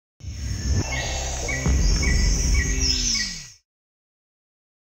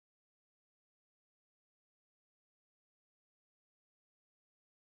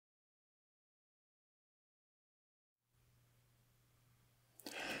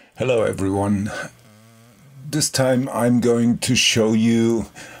Hello everyone. This time I'm going to show you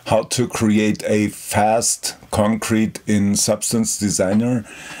how to create a fast concrete in Substance Designer,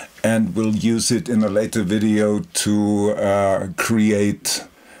 and we'll use it in a later video to create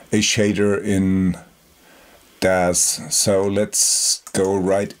a shader in DAZ. So let's go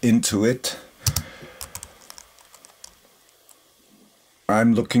right into it.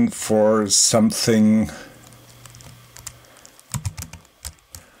 I'm looking for something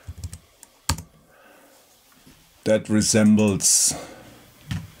that resembles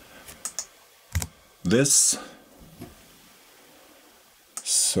this.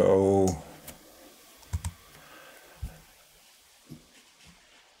 So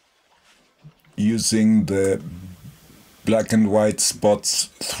using the black and white spots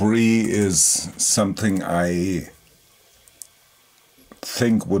 3 is something I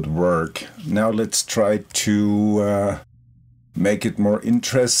think would work. Now let's try to make it more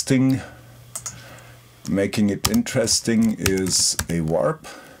interesting. Making it interesting is a warp,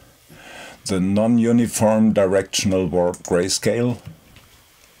 the non-uniform directional warp grayscale,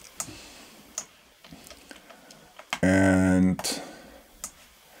 and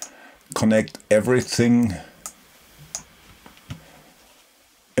connect everything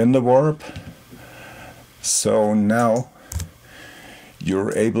in the warp. So now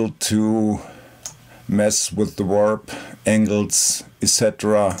you're able to mess with the warp angles,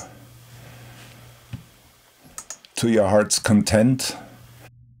 etc. to your heart's content.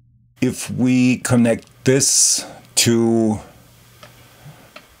 If we connect this to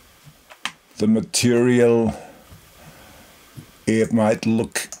the material, it might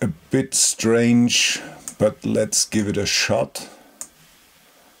look a bit strange, but let's give it a shot.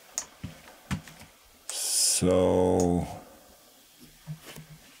 So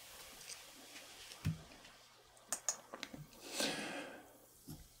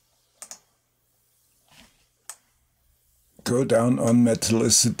go down on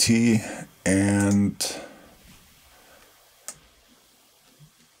metallicity and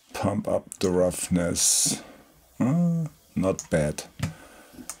pump up the roughness. Not bad,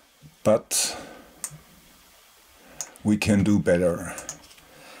 but we can do better.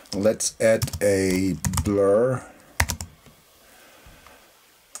 Let's add a blur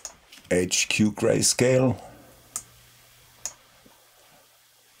HQ grayscale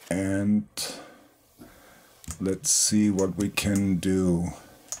and let's see what we can do.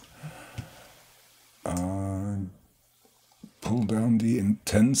 Pull down the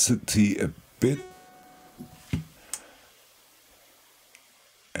intensity a bit.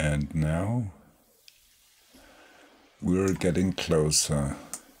 And now we're getting closer.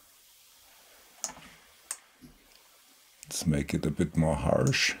 Let's make it a bit more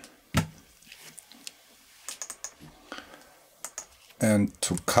harsh. And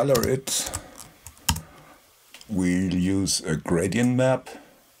to color it, we'll use a gradient map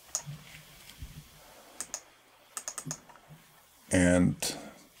and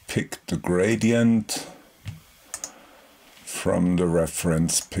pick the gradient from the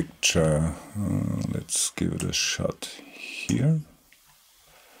reference picture. Let's give it a shot here.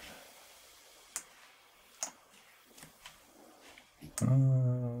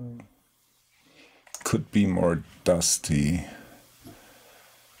 Could be more dusty.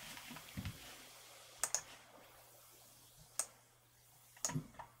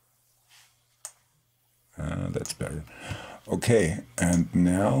 That's better. Okay, and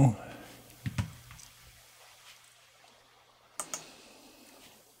now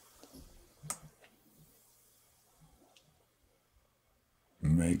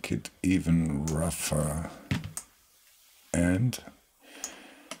make it even rougher. And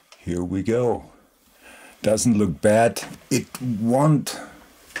here we go. Doesn't look bad. It won't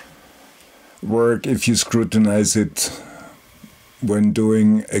work if you scrutinize it when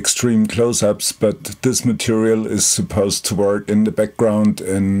doing extreme close-ups, but this material is supposed to work in the background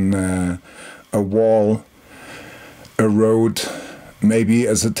in a wall, a road, maybe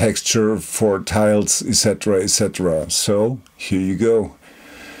as a texture for tiles, etc., etc. So here you go.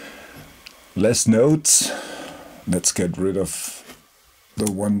 Less nodes. Let's get rid of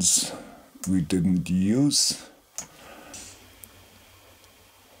the ones we didn't use.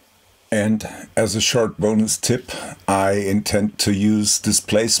 And as a short bonus tip, I intend to use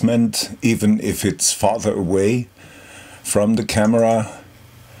displacement even if it's farther away from the camera.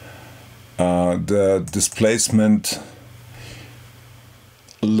 The displacement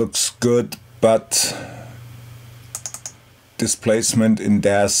looks good, but displacement in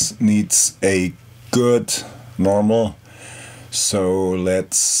DAZ needs a good normal. So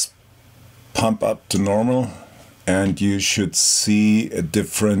let's pump up to normal and you should see a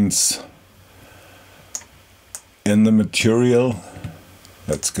difference in the material.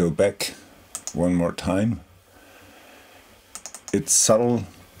 Let's go back one more time. It's subtle,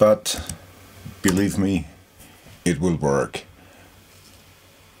 but believe me, it will work.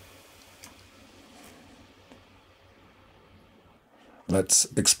 Let's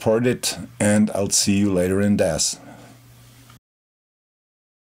export it, and I'll see you later in DAZ.